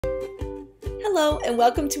Hello and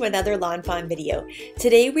welcome to another Lawn Fawn video.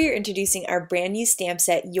 Today we are introducing our brand new stamp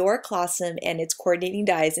set, Your Clawsome, and its coordinating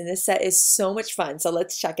dies, and this set is so much fun, so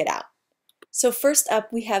let's check it out. So first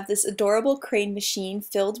up we have this adorable crane machine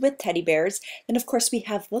filled with teddy bears, and of course we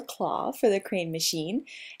have the claw for the crane machine,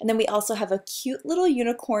 and then we also have a cute little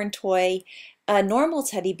unicorn toy, a normal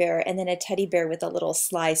teddy bear, and then a teddy bear with a little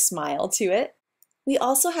sly smile to it. We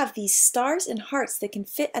also have these stars and hearts that can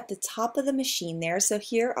fit at the top of the machine there. So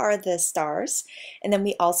here are the stars, and then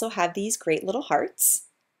we also have these great little hearts.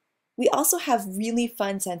 We also have really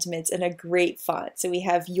fun sentiments and a great font. So we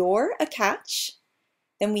have "You're a catch,"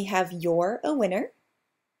 then we have "You're a winner,"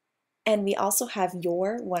 and we also have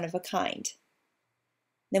 "You're one of a kind."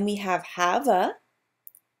 Then we have a,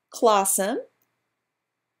 clawsome,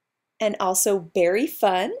 and also very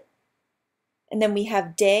fun. And then we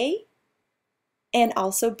have day, and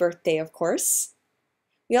also birthday, of course.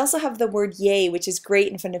 We also have the word yay, which is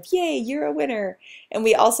great in front of yay, you're a winner. And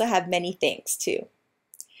we also have many thanks too.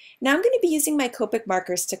 Now I'm going to be using my Copic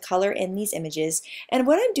markers to color in these images. And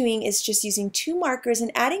what I'm doing is just using two markers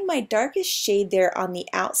and adding my darkest shade there on the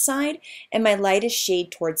outside and my lightest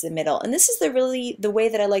shade towards the middle. And this is really the way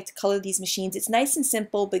that I like to color these machines. It's nice and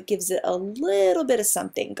simple, but gives it a little bit of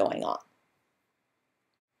something going on.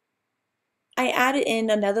 I added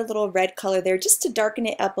in another little red color there just to darken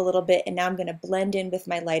it up a little bit, and now I'm going to blend in with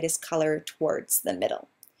my lightest color towards the middle.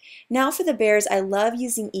 Now for the bears, I love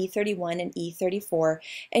using E31 and E34,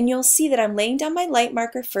 and you'll see that I'm laying down my light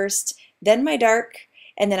marker first, then my dark,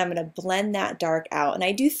 and then I'm going to blend that dark out. And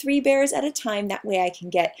I do 3 bears at a time, that way I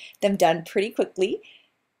can get them done pretty quickly.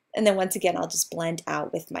 And then once again, I'll just blend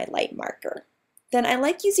out with my light marker. Then I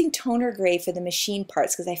like using toner gray for the machine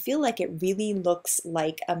parts because I feel like it really looks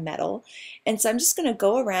like a metal. And so I'm just going to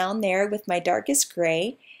go around there with my darkest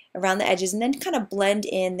gray around the edges and then kind of blend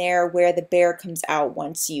in there where the bear comes out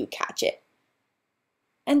once you catch it.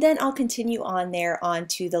 And then I'll continue on there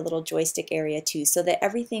onto the little joystick area too, so that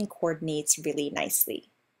everything coordinates really nicely.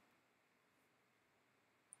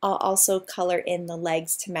 I'll also color in the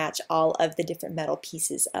legs to match all of the different metal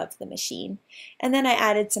pieces of the machine. And then I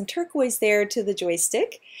added some turquoise there to the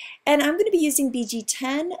joystick. And I'm going to be using BG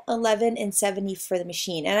 10, 11, and 70 for the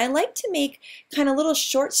machine. And I like to make kind of little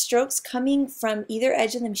short strokes coming from either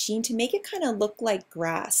edge of the machine to make it kind of look like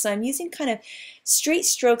grass. So I'm using kind of straight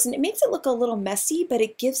strokes, and it makes it look a little messy, but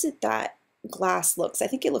it gives it that glass look. So I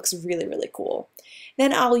think it looks really, really cool.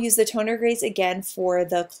 Then I'll use the toner grays again for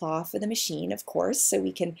the claw for the machine, of course, so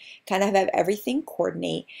we can kind of have everything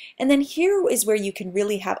coordinate. And then here is where you can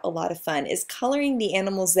really have a lot of fun, is coloring the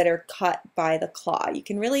animals that are cut by the claw. You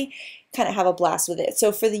can really kind of have a blast with it.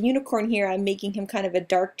 So for the unicorn here, I'm making him kind of a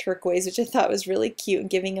dark turquoise, which I thought was really cute, and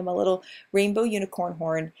giving him a little rainbow unicorn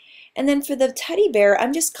horn. And then for the teddy bear,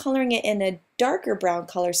 I'm just coloring it in a darker brown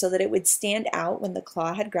color so that it would stand out when the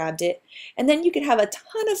claw had grabbed it. And then you could have a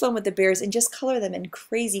ton of fun with the bears and just color them in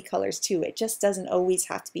crazy colors too. It just doesn't always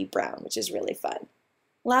have to be brown, which is really fun.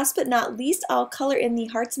 Last but not least, I'll color in the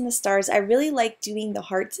hearts and the stars. I really like doing the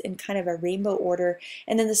hearts in kind of a rainbow order,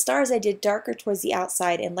 and then the stars I did darker towards the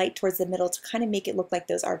outside and light towards the middle to kind of make it look like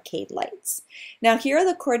those arcade lights. Now here are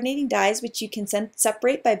the coordinating dies, which you can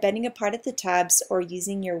separate by bending apart at the tabs or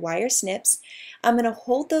using your wire snips. I'm going to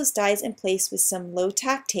hold those dies in place with some low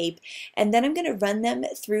tack tape, and then I'm going to run them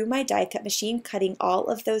through my die cut machine, cutting all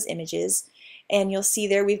of those images. And you'll see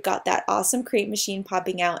there we've got that awesome crate machine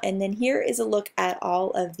popping out. And then here is a look at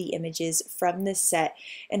all of the images from this set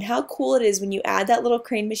and how cool it is when you add that little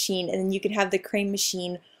crane machine, and then you can have the crane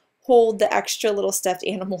machine hold the extra little stuffed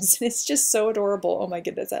animals. And it's just so adorable. Oh my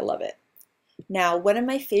goodness, I love it. Now, one of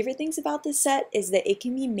my favorite things about this set is that it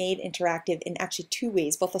can be made interactive in actually 2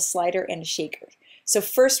 ways, both a slider and a shaker. So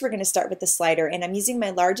first we're going to start with the slider, and I'm using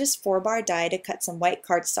my largest 4-bar die to cut some white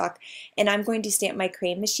cardstock, and I'm going to stamp my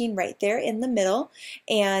crane machine right there in the middle,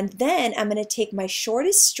 and then I'm going to take my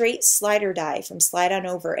shortest straight slider die from Slide On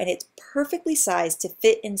Over, and it's perfectly sized to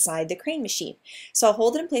fit inside the crane machine. So I'll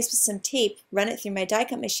hold it in place with some tape, run it through my die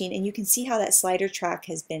cut machine, and you can see how that slider track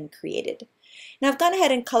has been created. Now I've gone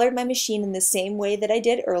ahead and colored my machine in the same way that I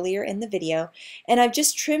did earlier in the video, and I've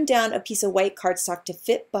just trimmed down a piece of white cardstock to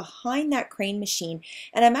fit behind that crane machine,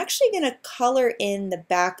 and I'm actually going to color in the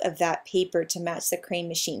back of that paper to match the crane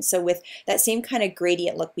machine. So with that same kind of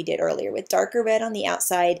gradient look we did earlier, with darker red on the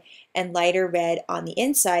outside and lighter red on the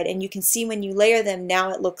inside, and you can see when you layer them,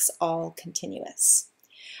 now it looks all continuous.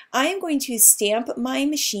 I am going to stamp my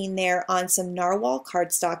machine there on some narwhal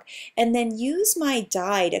cardstock and then use my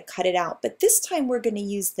die to cut it out. But this time we're going to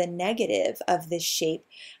use the negative of this shape.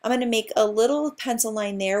 I'm going to make a little pencil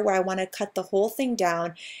line there where I want to cut the whole thing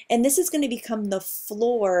down, and this is going to become the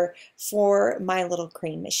floor for my little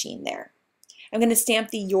crane machine there. I'm going to stamp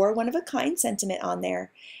the "You're One of a Kind" sentiment on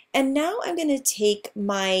there. And now I'm going to take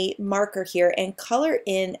my marker here and color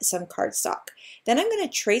in some cardstock. Then I'm going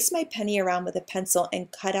to trace my penny around with a pencil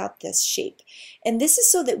and cut out this shape. And this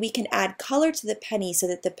is so that we can add color to the penny so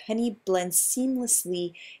that the penny blends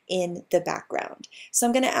seamlessly in the background. So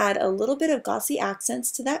I'm going to add a little bit of glossy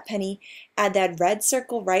accents to that penny, add that red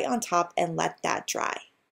circle right on top, and let that dry.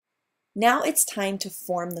 Now it's time to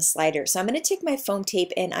form the slider. So I'm going to take my foam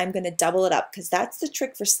tape and I'm going to double it up because that's the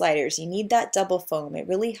trick for sliders. You need that double foam. It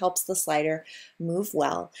really helps the slider move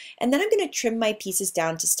well. And then I'm going to trim my pieces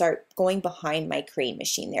down to start going behind my crane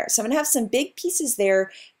machine there. So I'm going to have some big pieces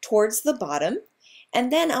there towards the bottom.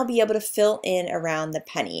 And then I'll be able to fill in around the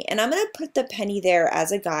penny. And I'm going to put the penny there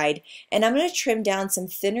as a guide, and I'm going to trim down some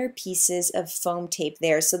thinner pieces of foam tape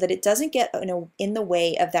there so that it doesn't get in the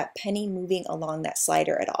way of that penny moving along that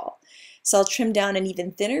slider at all. So I'll trim down an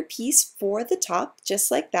even thinner piece for the top, just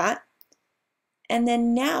like that. And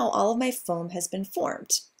then now all of my foam has been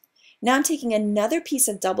formed. Now I'm taking another piece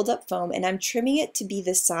of doubled up foam and I'm trimming it to be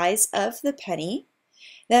the size of the penny.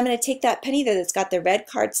 Then I'm going to take that penny there that's got the red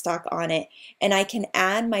cardstock on it, and I can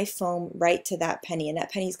add my foam right to that penny, and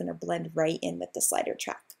that penny is going to blend right in with the slider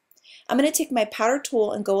track. I'm going to take my powder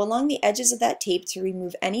tool and go along the edges of that tape to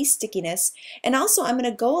remove any stickiness, and also I'm going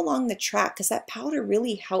to go along the track because that powder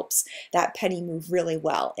really helps that penny move really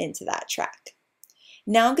well into that track.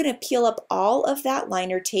 Now I'm going to peel up all of that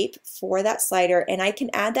liner tape for that slider, and I can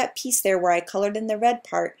add that piece there where I colored in the red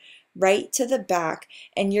part right to the back,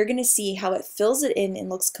 and you're going to see how it fills it in and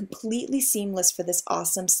looks completely seamless for this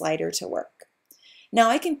awesome slider to work. Now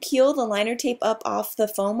I can peel the liner tape up off the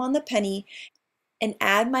foam on the penny and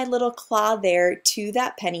add my little claw there to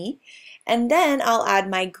that penny, and then I'll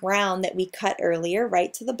add my ground that we cut earlier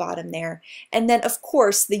right to the bottom there. And then of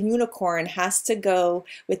course the unicorn has to go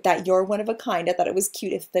with that "You're One of a Kind." I thought it was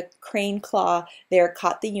cute if the crane claw there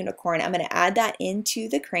caught the unicorn. I'm going to add that into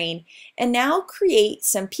the crane, and now create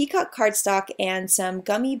some peacock cardstock and some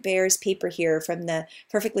gummy bears paper here from the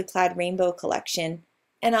Perfectly Clad Rainbow collection.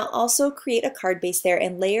 And I'll also create a card base there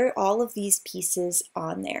and layer all of these pieces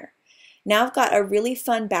on there. Now I've got a really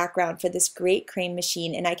fun background for this great crane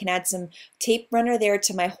machine, and I can add some tape runner there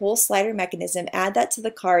to my whole slider mechanism, add that to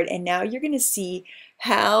the card, and now you're going to see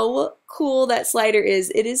how cool that slider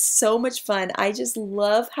is. It is so much fun. I just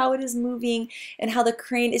love how it is moving and how the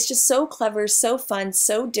crane is just so clever, so fun,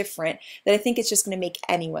 so different that I think it's just going to make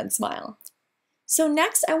anyone smile. So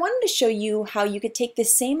next, I wanted to show you how you could take the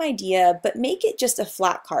same idea but make it just a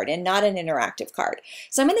flat card and not an interactive card.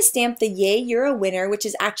 So I'm going to stamp the "Yay, You're a Winner," which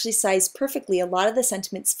is actually sized perfectly. A lot of the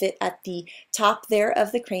sentiments fit at the top there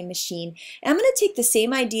of the crane machine. And I'm going to take the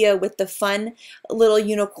same idea with the fun little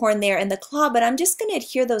unicorn there and the claw, but I'm just going to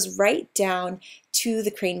adhere those right down to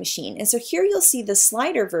the crane machine. And so here you'll see the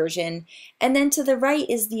slider version, and then to the right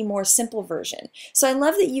is the more simple version. So I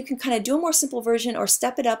love that you can kind of do a more simple version or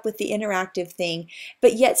step it up with the interactive thing,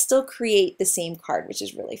 but yet still create the same card, which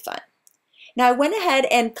is really fun. Now I went ahead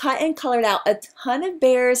and cut and colored out a ton of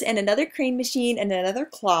bears and another crane machine and another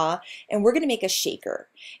claw, and we're going to make a shaker.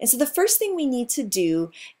 And so the first thing we need to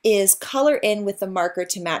do is color in with the marker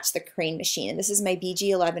to match the crane machine. And this is my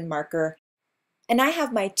BG11 marker. And I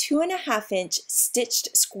have my 2.5-inch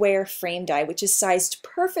stitched square frame die, which is sized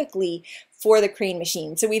perfectly for the crane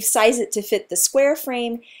machine. So we've sized it to fit the square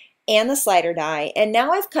frame and the slider die. And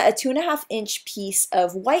now I've cut a 2.5-inch piece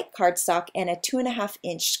of white cardstock and a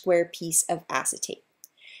 2.5-inch square piece of acetate.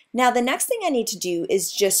 Now the next thing I need to do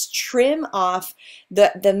is just trim off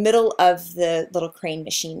the middle of the little crane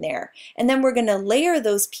machine there. And then we're going to layer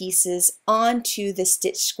those pieces onto the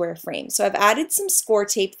stitched square frame. So I've added some score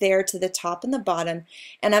tape there to the top and the bottom,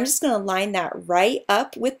 and I'm just going to line that right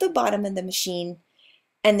up with the bottom of the machine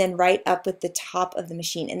and then right up with the top of the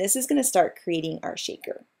machine. And this is going to start creating our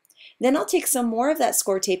shaker. Then I'll take some more of that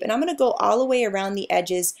score tape and I'm going to go all the way around the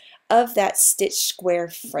edges of that stitched square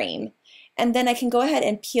frame. And then I can go ahead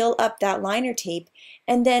and peel up that liner tape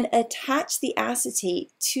and then attach the acetate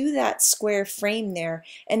to that square frame there.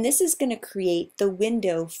 And this is going to create the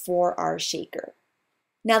window for our shaker.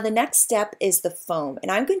 Now the next step is the foam,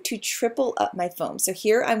 and I'm going to triple up my foam. So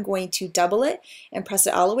here I'm going to double it and press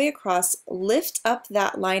it all the way across, lift up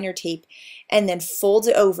that liner tape, and then fold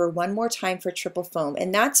it over one more time for triple foam.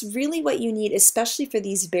 And that's really what you need, especially for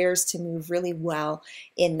these bears to move really well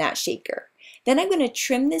in that shaker. Then I'm going to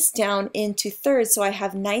trim this down into thirds so I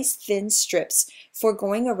have nice thin strips for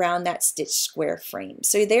going around that stitched square frame.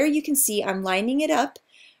 So there you can see I'm lining it up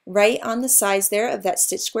right on the sides there of that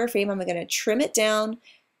stitched square frame. I'm going to trim it down,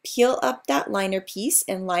 peel up that liner piece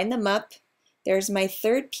and line them up There's my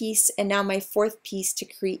third piece and now my fourth piece to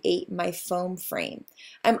create my foam frame.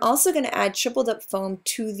 I'm also going to add tripled up foam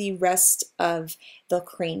to the rest of the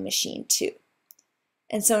crane machine too.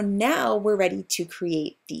 And so now we're ready to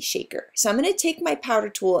create the shaker. So I'm going to take my powder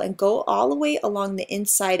tool and go all the way along the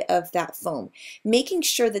inside of that foam, making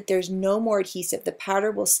sure that there's no more adhesive. The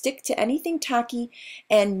powder will stick to anything tacky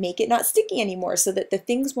and make it not sticky anymore so that the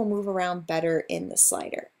things will move around better in the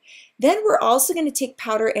slider. Then we're also going to take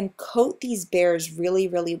powder and coat these bears really,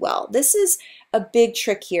 really well. This is a big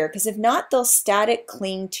trick here because if not, they'll static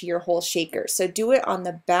cling to your whole shaker. So do it on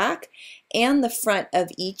the back and the front of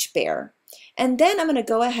each bear. And then I'm going to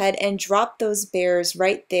go ahead and drop those bears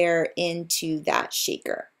right there into that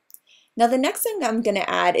shaker. Now the next thing I'm going to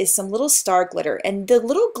add is some little star glitter, and the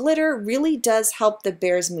little glitter really does help the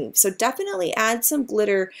bears move. So definitely add some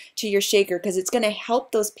glitter to your shaker because it's going to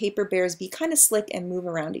help those paper bears be kind of slick and move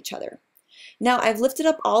around each other. Now I've lifted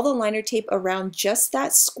up all the liner tape around just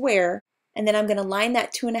that square, and then I'm going to line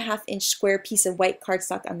that 2.5-inch square piece of white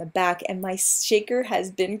cardstock on the back, and my shaker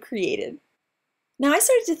has been created. Now I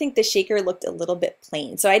started to think the shaker looked a little bit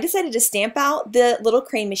plain, so I decided to stamp out the little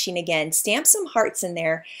crane machine again, stamp some hearts in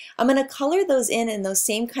there. I'm going to color those in those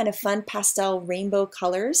same kind of fun pastel rainbow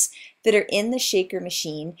colors that are in the shaker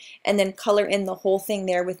machine, and then color in the whole thing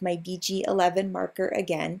there with my BG11 marker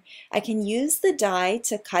again. I can use the die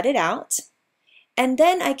to cut it out, and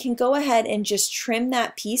then I can go ahead and just trim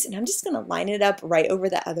that piece, and I'm just going to line it up right over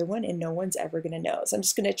the other one and no one's ever going to know. So I'm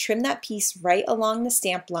just going to trim that piece right along the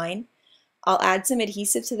stamp line. I'll add some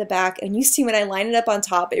adhesive to the back, and you see when I line it up on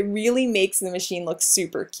top, it really makes the machine look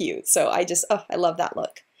super cute. So I love that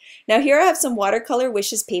look. Now here I have some watercolor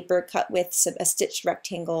wishes paper cut with a stitched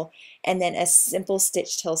rectangle and then a simple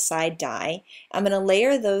stitched hillside die. I'm going to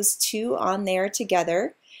layer those two on there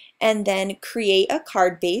together and then create a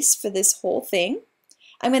card base for this whole thing.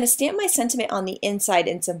 I'm going to stamp my sentiment on the inside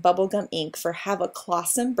in some bubblegum ink for "Have a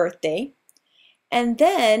Clawsome Birthday." And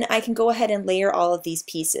then I can go ahead and layer all of these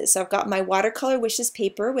pieces. So I've got my watercolor wishes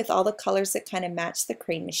paper with all the colors that kind of match the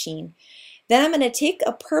crane machine. Then I'm going to take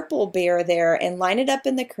a purple bear there and line it up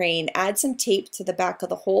in the crane, add some tape to the back of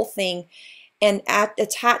the whole thing, and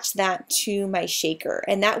attach that to my shaker.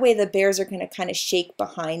 And that way the bears are going to kind of shake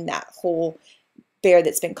behind that whole bear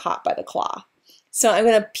that's been caught by the claw. So I'm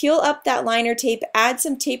going to peel up that liner tape, add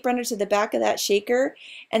some tape runner to the back of that shaker,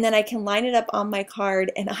 and then I can line it up on my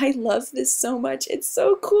card. And I love this so much. It's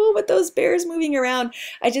so cool with those bears moving around.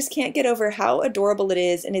 I just can't get over how adorable it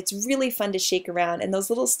is, and it's really fun to shake around, and those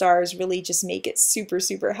little stars really just make it super,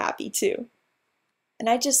 super happy too. And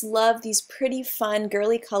I just love these pretty, fun,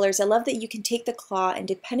 girly colors. I love that you can take the claw and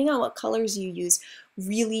depending on what colors you use,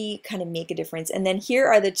 really kind of make a difference. And then here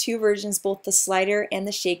are the two versions, both the slider and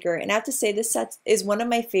the shaker. And I have to say this set is one of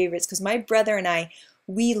my favorites because my brother and I,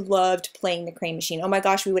 we loved playing the crane machine. Oh my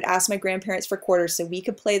gosh, we would ask my grandparents for quarters so we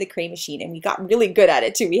could play the crane machine, and we got really good at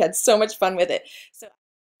it too. We had so much fun with it. So